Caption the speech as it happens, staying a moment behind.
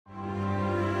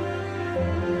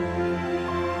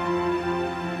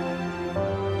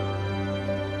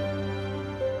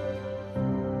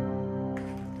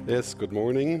Yes, good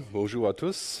morning. Bonjour à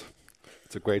tous.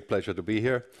 It's a great pleasure to be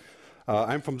here.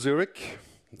 I'm from Zurich.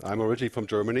 I'm originally from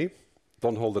Germany.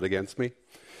 Don't hold it against me.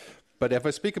 But if I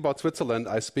speak about Switzerland,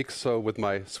 I speak so with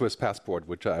my Swiss passport,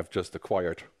 which I've just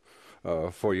acquired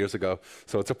 4 years ago.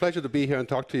 So it's a pleasure to be here and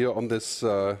talk to you on this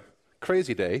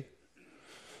crazy day.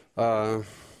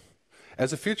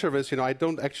 As a futurist, I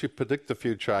don't actually predict the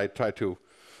future. I try to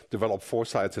develop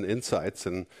foresights and insights,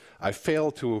 and I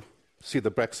failed to see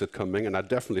the Brexit coming, and I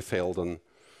definitely failed on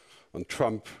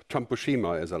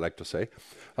Trump-Fukushima, as I like to say.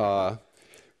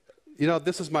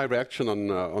 This is my reaction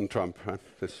on Trump. Right?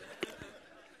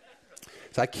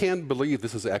 So I can't believe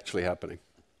this is actually happening.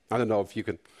 I don't know if you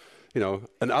can,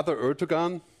 another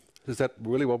Erdogan, is that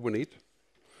really what we need?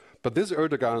 But this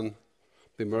Erdogan,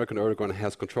 the American Erdogan,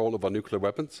 has control over nuclear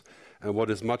weapons, and what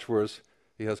is much worse,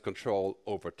 he has control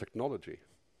over technology,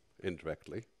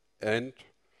 indirectly, and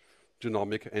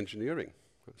genomic engineering.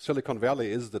 Silicon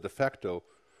Valley is the de facto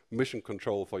mission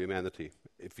control for humanity,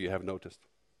 if you have noticed.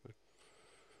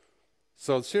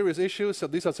 So serious issues. So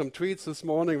these are some tweets this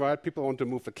morning, right? People want to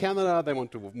move to Canada. They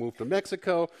want to move to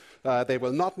Mexico. They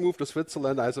will not move to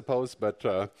Switzerland, I suppose. But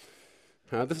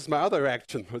this is my other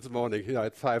reaction this morning.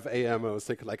 At 5 a.m. I was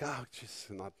thinking like, oh, geez,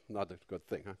 not a good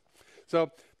thing. Huh? So,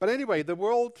 but anyway, the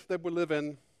world that we live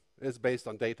in is based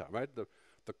on data, right?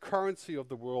 The currency of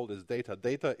the world is data.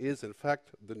 Data is, in fact,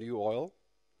 the new oil.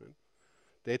 Right?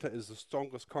 Data is the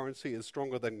strongest currency. It's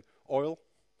stronger than oil,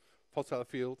 fossil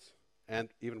fuels, and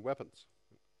even weapons.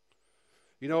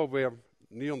 We're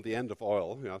near the end of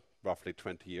oil, roughly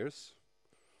 20 years.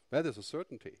 That is a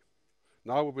certainty.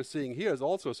 Now what we're seeing here is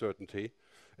also a certainty,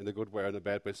 in the good way and the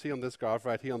bad. We see on this graph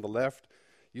right here on the left,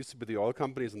 used to be the oil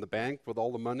companies and the bank with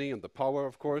all the money and the power,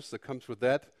 of course, that comes with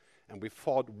that. And we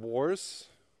fought wars,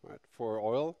 right, for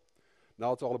oil.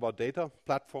 Now it's all about data,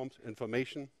 platforms,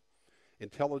 information,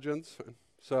 intelligence.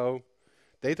 So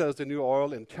data is the new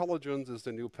oil, intelligence is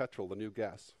the new petrol, the new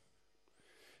gas.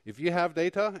 If you have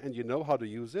data and you know how to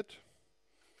use it,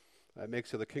 that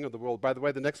makes you the king of the world. By the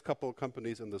way, the next couple of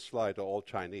companies in this slide are all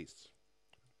Chinese.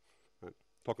 Right.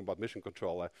 Talking about mission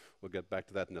control, we'll get back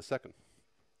to that in a second.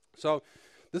 So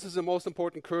this is the most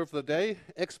important curve of the day,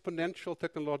 exponential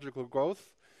technological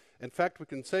growth. In fact, we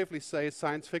can safely say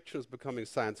science fiction is becoming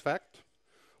science fact.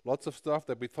 Lots of stuff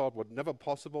that we thought would never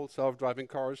possible, self-driving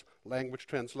cars, language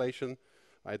translation,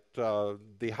 right, the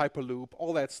Hyperloop,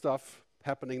 all that stuff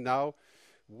happening now.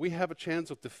 We have a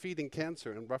chance of defeating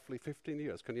cancer in roughly 15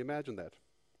 years. Can you imagine that?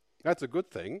 That's a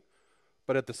good thing,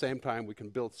 but at the same time, we can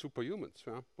build superhumans.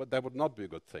 But that would not be a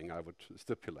good thing, I would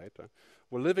stipulate.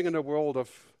 We're living in a world of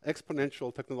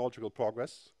exponential technological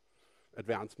progress,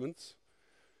 advancements.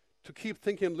 To keep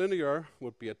thinking linear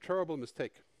would be a terrible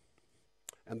mistake.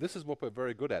 And this is what we're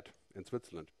very good at in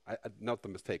Switzerland. Not the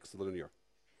mistakes, the linear.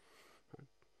 Right?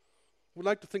 We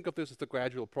like to think of this as the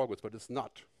gradual progress, but it's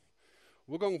not.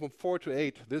 We're going from 4 to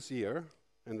 8 this year,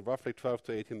 in roughly 12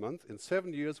 to 18 months. In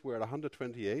 7 years, we're at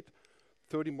 128,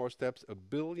 30 more steps, 1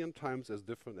 billion times as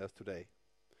different as today.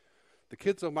 The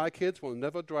kids of my kids will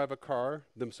never drive a car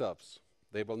themselves.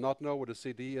 They will not know what a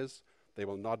CD is. They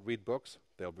will not read books.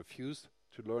 They'll refuse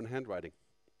to learn handwriting.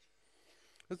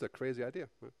 This is a crazy idea.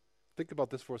 Right? Think about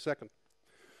this for a second.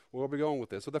 Where are we going with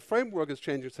this? So the framework is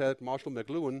changing, said Marshall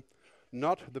McLuhan,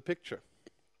 not the picture.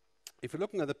 If you're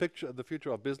looking at the picture of the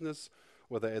future of business,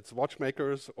 whether it's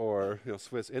watchmakers or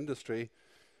Swiss industry,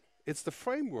 it's the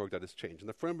framework that is changing.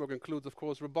 The framework includes, of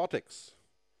course, robotics,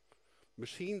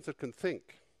 machines that can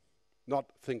think, not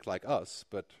think like us,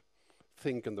 but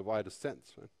think in the widest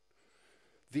sense. Right?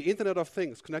 The Internet of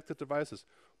Things, connected devices.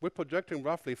 We're projecting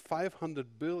roughly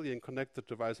 500 billion connected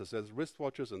devices. There's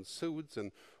wristwatches and suits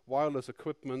and wireless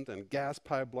equipment and gas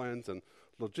pipelines and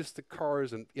logistic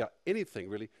cars and anything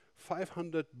really.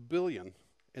 500 billion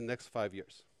in the next 5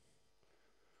 years.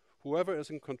 Whoever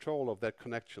is in control of that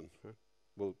connection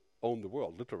will own the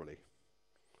world, literally.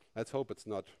 Let's hope it's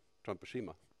not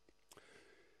Trump-Fukushima.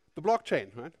 The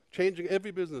blockchain, right? Changing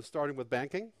every business, starting with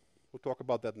banking. We'll talk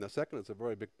about that in a second. It's a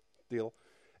very big deal.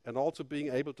 And also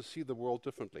being able to see the world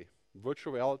differently.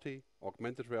 Virtual reality,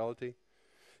 augmented reality.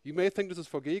 You may think this is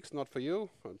for geeks, not for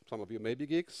you. Some of you may be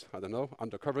geeks. I don't know,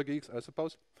 undercover geeks, I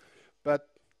suppose. But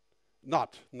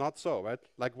not so, right?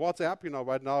 Like WhatsApp,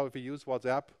 right now, if you use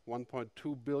WhatsApp,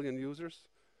 1.2 billion users.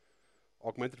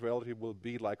 Augmented reality will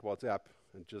be like WhatsApp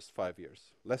in just 5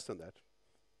 years. Less than that.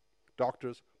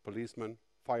 Doctors, policemen,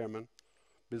 firemen,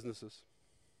 businesses.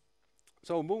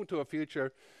 So moving to a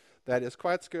future that is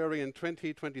quite scary. In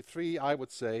 2023, I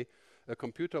would say, a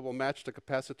computer will match the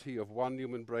capacity of one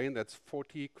human brain. That's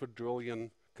 40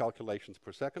 quadrillion calculations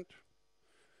per second.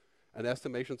 And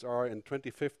estimations are in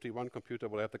 2050, one computer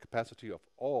will have the capacity of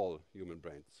all human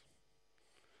brains.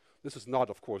 This is not,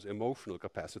 of course, emotional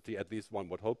capacity, at least one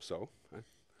would hope so. Right?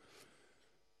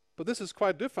 But this is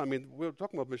quite different. I mean, we're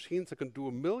talking about machines that can do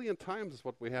 1 million times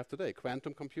what we have today.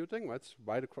 Quantum computing, right? It's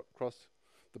right across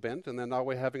the bend. And then now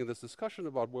we're having this discussion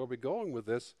about where we're going with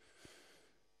this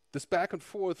back and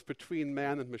forth between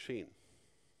man and machine.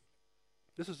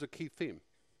 This is a key theme.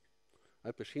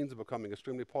 Right? Machines are becoming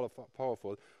extremely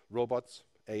powerful. Robots,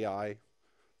 AI,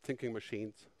 thinking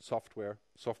machines, software.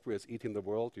 Software is eating the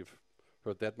world. You've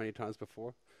heard that many times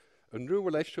before. A new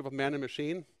relationship of man and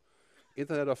machine.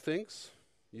 Internet of Things.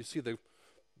 You see the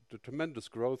tremendous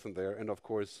growth in there. And of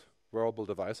course, wearable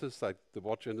devices, like the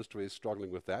watch industry is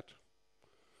struggling with that.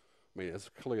 I mean, it's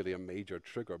clearly a major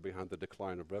trigger behind the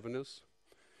decline of revenues.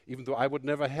 Even though I would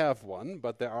never have one,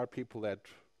 but there are people that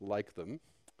like them.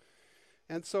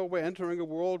 And so we're entering a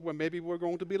world where maybe we're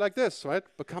going to be like this, right?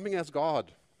 Becoming as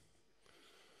God.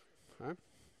 Right?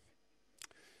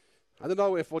 I don't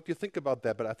know what you think about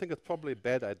that, but I think it's probably a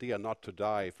bad idea not to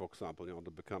die, for example,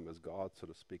 to become as God, so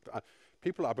to speak.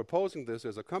 People are proposing this.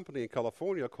 There's a company in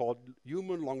California called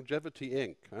Human Longevity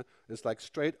Inc. It's like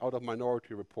straight out of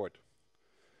Minority Report.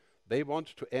 They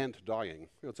want to end dying.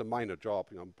 It's a minor job.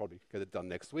 I'll probably get it done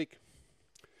next week.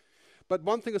 But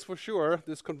one thing is for sure,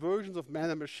 this convergence of man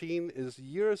and machine is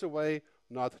years away,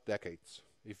 not decades.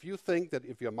 If you think that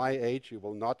if you're my age, you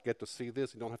will not get to see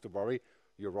this, you don't have to worry,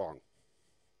 you're wrong.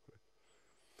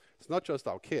 It's not just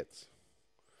our kids.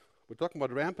 We're talking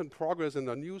about rampant progress in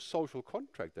a new social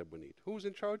contract that we need. Who's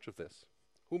in charge of this?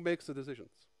 Who makes the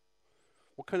decisions?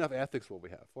 What kind of ethics will we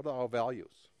have? What are our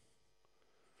values?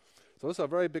 So those are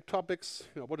very big topics.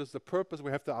 What is the purpose?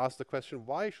 We have to ask the question,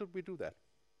 why should we do that?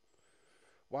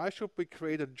 Why should we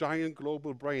create a giant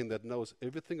global brain that knows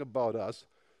everything about us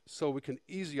so we can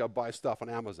easier buy stuff on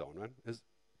Amazon, right?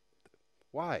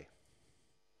 Why?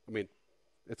 I mean,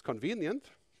 it's convenient.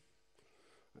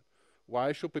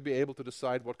 Why should we be able to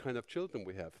decide what kind of children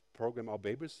we have? Program our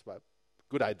babies? Well,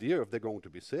 good idea if they're going to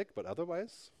be sick, but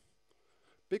otherwise,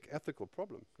 big ethical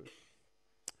problem.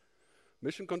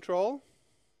 Mission control,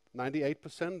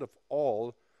 98% of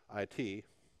all IT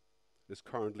is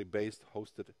currently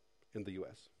hosted in the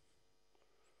US.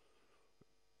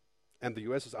 And the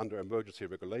US is under emergency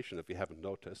regulation, if you haven't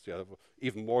noticed,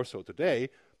 even more so today,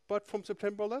 but from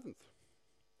September 11th.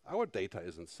 Our data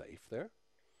isn't safe there.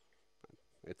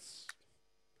 It's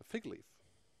a fig leaf.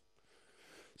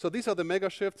 So these are the mega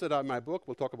shifts that are in my book.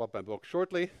 We'll talk about my book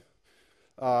shortly.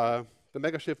 The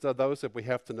mega shifts are those that we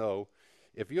have to know.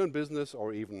 If you're in business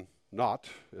or even not,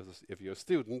 if you're a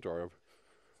student or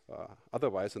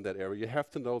otherwise in that area, you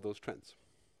have to know those trends.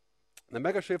 The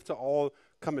mega shifts are all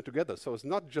coming together. So it's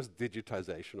not just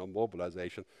digitization or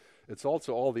mobilization. It's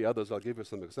also all the others. I'll give you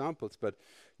some examples, but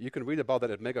you can read about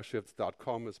that at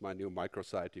megashifts.com. It's my new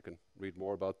microsite. You can read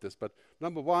more about this. But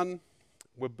number one,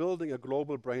 we're building a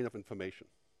global brain of information.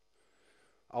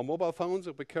 Our mobile phones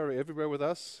that we carry everywhere with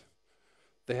us,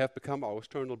 they have become our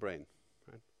external brain.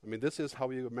 Right? I mean, this is how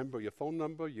you remember your phone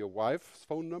number, your wife's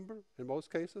phone number in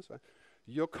most cases, right?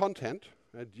 Your content,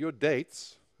 right? Your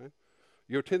dates, right?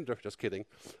 Your Tinder, just kidding.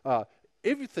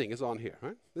 Everything is on here,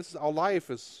 right? This is our life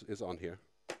is on here.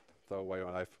 Throw away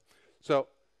your life. So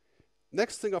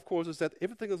next thing, of course, is that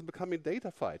everything is becoming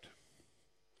datafied.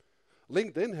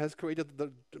 LinkedIn has created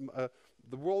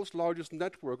the world's largest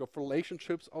network of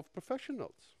relationships of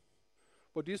professionals.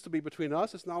 What used to be between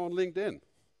us is now on LinkedIn.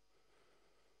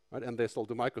 Right? And they sold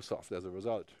to Microsoft as a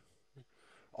result.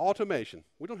 Automation.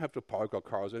 We don't have to park our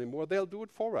cars anymore. They'll do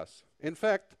it for us. In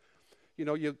fact,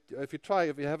 if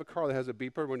you have a car that has a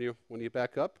beeper when you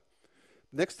back up,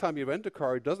 next time you rent a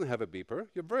car it doesn't have a beeper,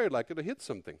 you're very likely to hit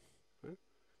something,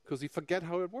 because you forget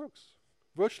how it works.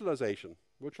 Virtualization,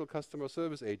 virtual customer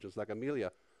service agents like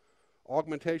Amelia,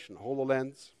 augmentation,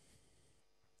 HoloLens,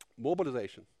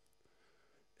 mobilization.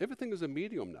 Everything is a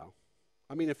medium now.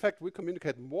 I mean, in fact, we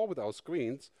communicate more with our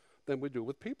screens than we do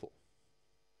with people.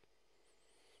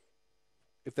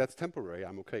 If that's temporary,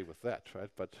 I'm okay with that, right?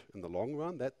 But in the long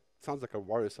run, that sounds like a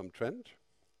worrisome trend.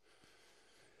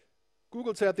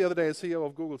 Google said the other day, CEO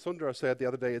of Google, Sundar, said the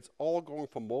other day, it's all going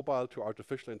from mobile to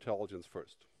artificial intelligence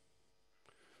first.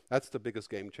 That's the biggest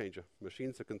game changer.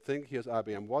 Machines that can think. Here's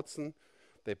IBM Watson.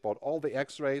 They bought all the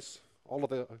X-rays, all of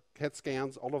the CAT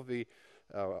scans, all of the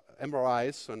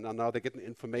MRIs, and now they're getting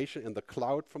information in the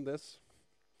cloud from this.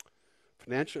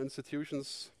 Financial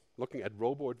institutions looking at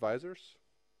robo-advisors.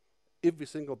 Every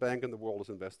single bank in the world is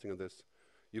investing in this.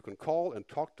 You can call and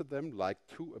talk to them like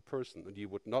to a person, and you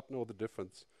would not know the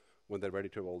difference when they're ready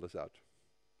to roll this out.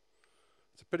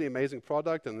 It's a pretty amazing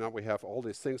product, and now we have all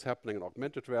these things happening in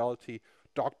augmented reality.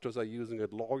 Doctors are using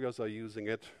it, lawyers are using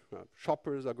it,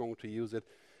 shoppers are going to use it,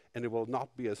 and it will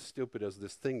not be as stupid as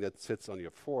this thing that sits on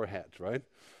your forehead, right?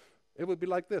 It will be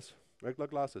like this, regular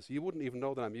glasses. You wouldn't even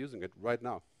know that I'm using it right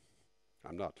now.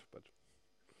 I'm not, but.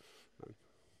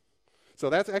 So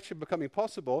that's actually becoming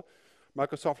possible.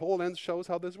 Microsoft HoloLens shows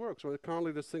how this works. Well,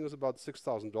 currently this thing is about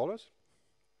 $6,000.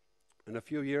 In a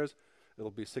few years, it'll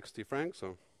be 60 francs,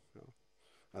 or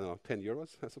I don't know, 10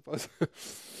 euros, I suppose.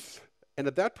 And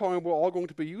at that point, we're all going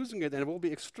to be using it, and it will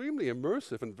be extremely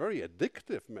immersive and very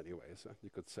addictive in many ways, you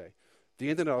could say. The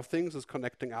Internet of Things is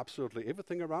connecting absolutely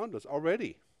everything around us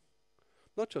already.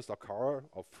 Not just our car,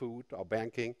 our food, our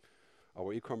banking,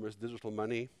 our e-commerce, digital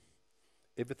money,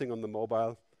 everything on the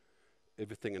mobile,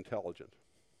 everything intelligent.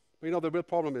 You know, the real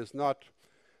problem is not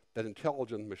that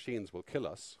intelligent machines will kill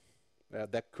us.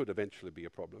 That could eventually be a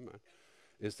problem.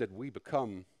 Is that we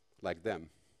become like them.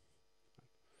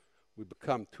 We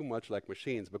become too much like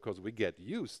machines because we get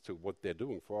used to what they're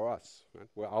doing for us. Right?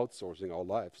 We're outsourcing our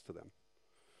lives to them.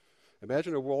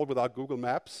 Imagine a world without Google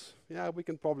Maps. Yeah, we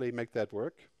can probably make that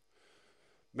work.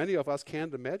 Many of us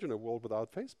can't imagine a world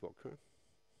without Facebook. Huh?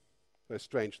 A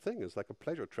strange thing. It's like a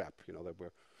pleasure trap, you know, that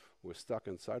we're stuck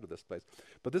inside of this place.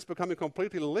 But this is becoming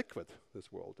completely liquid,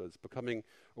 this world. It's becoming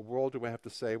a world where we have to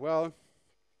say, well,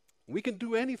 we can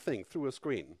do anything through a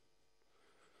screen.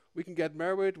 We can get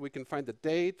married, we can find a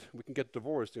date, we can get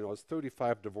divorced. You know, it's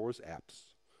 35 divorce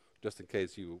apps, just in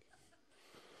case you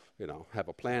have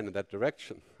a plan in that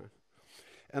direction.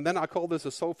 And then I call this a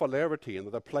sofalarity,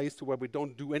 another place to where we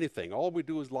don't do anything. All we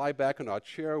do is lie back in our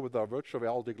chair with our virtual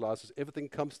reality glasses. Everything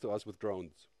comes to us with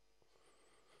drones.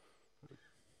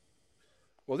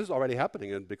 Well, this is already happening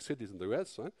in big cities in the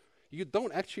US. Right? You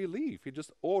don't actually leave. You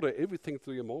just order everything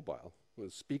through your mobile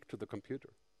and speak to the computer.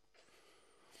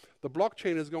 The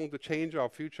blockchain is going to change our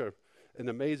future in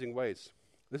amazing ways.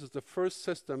 This is the first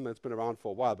system that's been around for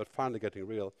a while, but finally getting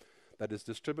real, that is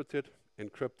distributed,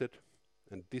 encrypted,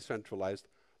 and decentralized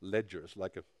ledgers,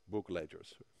 like a book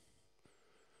ledgers.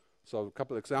 So a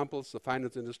couple examples. The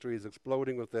finance industry is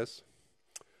exploding with this.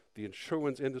 The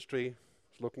insurance industry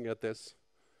is looking at this,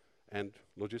 and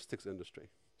logistics industry.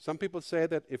 Some people say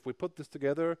that if we put this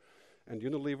together, and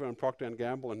Unilever and Procter &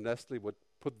 Gamble and Nestle would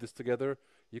put this together,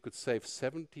 you could save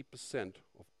 70%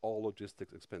 of all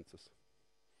logistics expenses.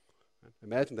 Right?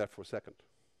 Imagine that for a second.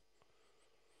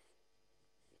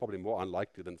 Probably more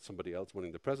unlikely than somebody else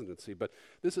winning the presidency, but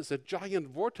this is a giant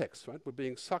vortex, right? We're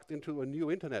being sucked into a new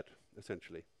internet,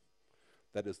 essentially.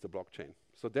 That is the blockchain.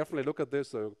 So definitely look at this.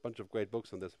 There are a bunch of great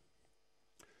books on this.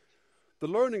 The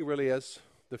learning really is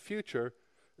the future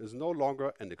is no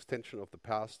longer an extension of the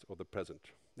past or the present.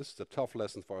 This is a tough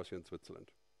lesson for us here in Switzerland,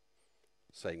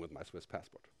 saying with my Swiss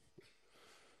passport.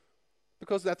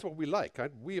 Because that's what we like,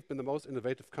 right? We have been the most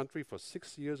innovative country for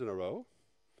 6 years in a row,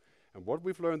 and what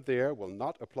we've learned there will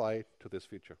not apply to this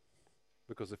future,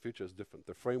 because the future is different.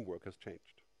 The framework has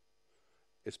changed,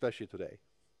 especially today.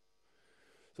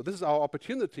 So this is our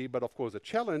opportunity, but of course a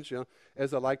challenge,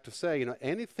 as I like to say,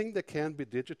 anything that can be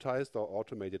digitized or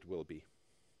automated will be.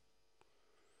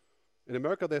 In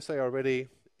America, they say already,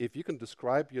 if you can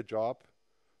describe your job,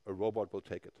 a robot will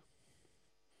take it.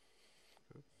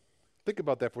 Think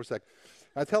about that for a sec.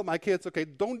 I tell my kids, okay,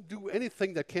 don't do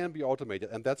anything that can be automated.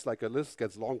 And that's like a list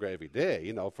gets longer every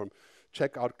day, from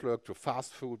checkout clerk to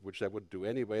fast food, which they would do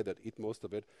anyway, that eat most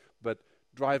of it. But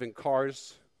driving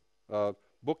cars,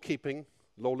 bookkeeping,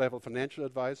 low-level financial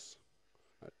advice.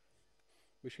 Right?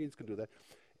 Machines can do that.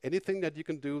 Anything that you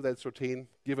can do that's routine,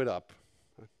 give it up.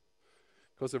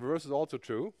 Because the reverse is also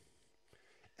true.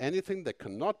 Anything that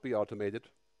cannot be automated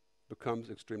becomes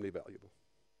extremely valuable.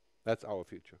 That's our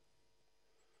future.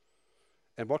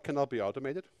 And what cannot be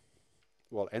automated?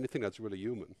 Well, anything that's really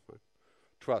human. Right?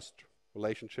 Trust,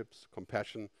 relationships,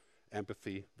 compassion,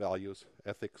 empathy, values,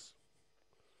 ethics.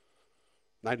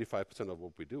 95% of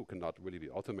what we do cannot really be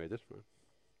automated. Right?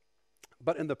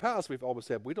 But in the past, we've always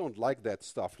said we don't like that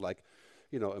stuff like,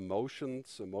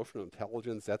 emotions, emotional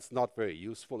intelligence. That's not very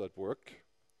useful at work.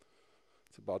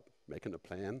 It's about making a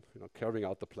plan, carrying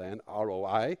out the plan,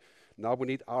 ROI. Now we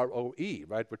need ROE,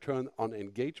 right? Return on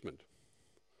engagement,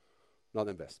 not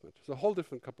investment. It's a whole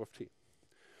different cup of tea.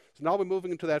 So now we're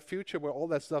moving into that future where all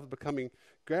that stuff is becoming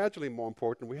gradually more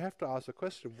important. We have to ask the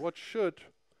question, what should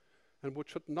and what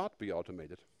should not be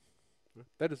automated? Right?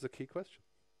 That is the key question.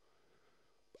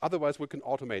 Otherwise, we can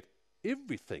automate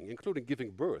everything, including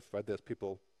giving birth, right? There's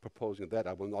people proposing that.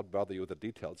 I will not bother you with the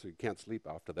details, so you can't sleep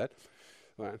after that.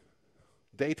 Right?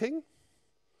 Dating,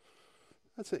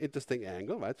 that's an interesting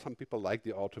angle, right? Some people like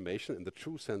the automation in the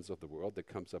true sense of the word that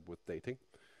comes up with dating.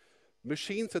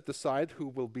 Machines that decide who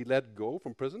will be let go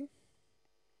from prison,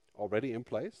 already in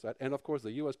place. Right? And of course,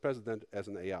 the US president as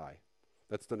an AI.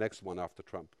 That's the next one after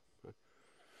Trump. Right?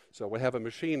 So we have a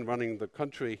machine running the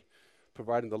country,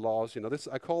 providing the laws. You know,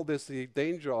 I call this the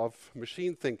danger of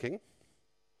machine thinking.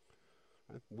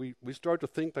 Right? We start to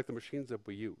think like the machines that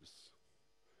we use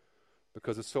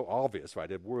because it's so obvious,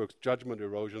 right? It works. Judgment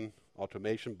erosion,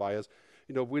 automation bias.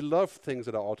 You know, we love things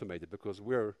that are automated because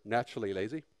we're naturally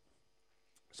lazy.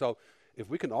 So if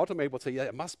we can automate, we'll say, yeah,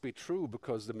 it must be true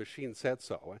because the machine said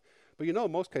so. Right? But you know,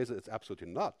 in most cases, it's absolutely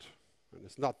not. And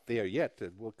it's not there yet.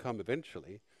 It will come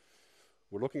eventually.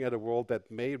 We're looking at a world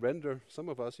that may render some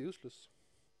of us useless.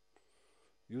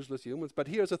 Useless humans. But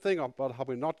here's the thing about how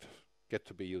we not get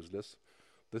to be useless.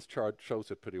 This chart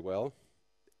shows it pretty well.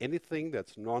 Anything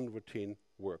that's non-routine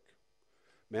work.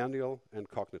 Manual and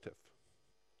cognitive.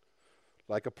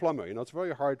 Like a plumber. You know, it's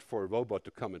very hard for a robot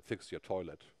to come and fix your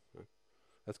toilet. Right?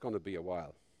 That's going to be a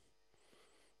while.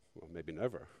 Well, maybe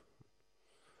never.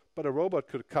 But a robot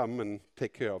could come and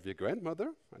take care of your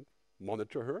grandmother and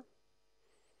monitor her.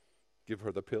 Give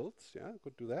her the pills. Yeah,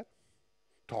 could do that.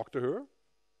 Talk to her.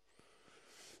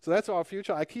 So that's our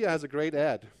future. IKEA has a great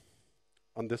ad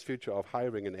on this future of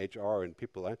hiring in HR and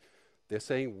people. They're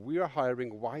saying, we are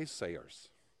hiring why-sayers.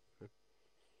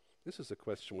 This is a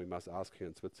question we must ask here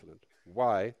in Switzerland.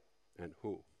 Why and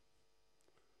who?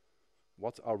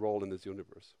 What's our role in this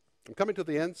universe? I'm coming to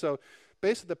the end. So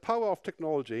basically, the power of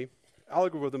technology,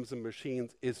 algorithms and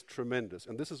machines is tremendous.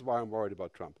 And this is why I'm worried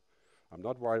about Trump. I'm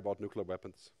not worried about nuclear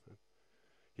weapons.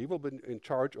 He will be in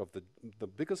charge of the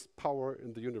biggest power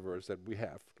in the universe that we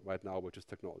have right now, which is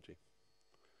technology,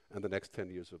 and the next 10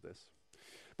 years of this.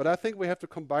 But I think we have to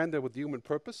combine that with human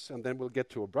purpose, and then we'll get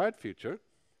to a bright future.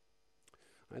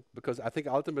 Right? Because I think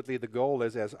ultimately the goal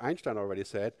is, as Einstein already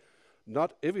said,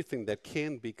 not everything that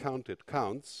can be counted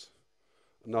counts.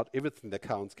 Not everything that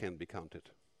counts can be counted.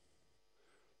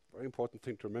 Very important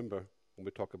thing to remember when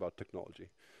we talk about technology.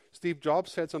 Steve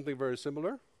Jobs said something very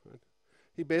similar. Right?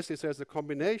 He basically says the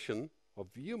combination of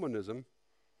humanism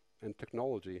and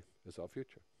technology is our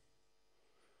future.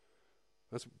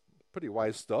 That's pretty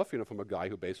wise stuff, you know, from a guy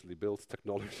who basically builds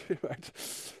technology, right?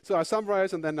 So I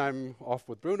summarize, and then I'm off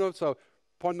with Bruno. So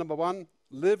point number one,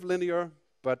 live linear,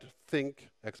 but think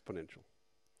exponential.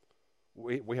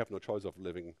 We have no choice of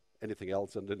living anything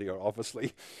else than linear,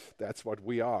 obviously. That's what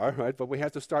we are, right? But we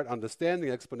have to start understanding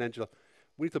exponential.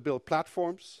 We need to build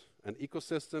platforms and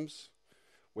ecosystems.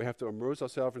 We have to immerse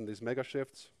ourselves in these mega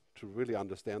shifts to really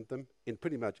understand them in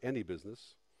pretty much any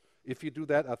business. If you do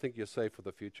that, I think you're safe for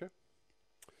the future.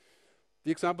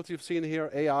 The examples you've seen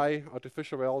here, AI,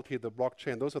 artificial reality, the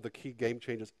blockchain, those are the key game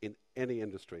changers in any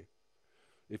industry.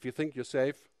 If you think you're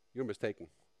safe, you're mistaken.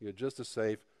 You're just as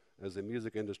safe as the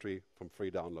music industry from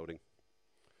free downloading.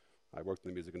 I worked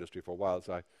in the music industry for a while,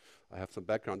 so I have some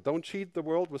background. Don't cheat the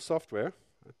world with software.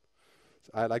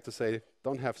 So I like to say,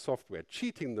 don't have software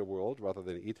cheating the world rather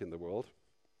than eating the world.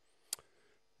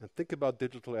 And think about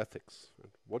digital ethics.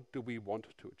 What do we want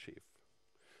to achieve?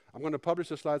 I'm going to publish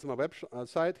the slides on my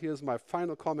website. Here's my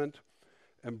final comment.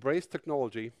 Embrace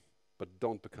technology, but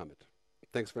don't become it.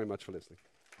 Thanks very much for listening.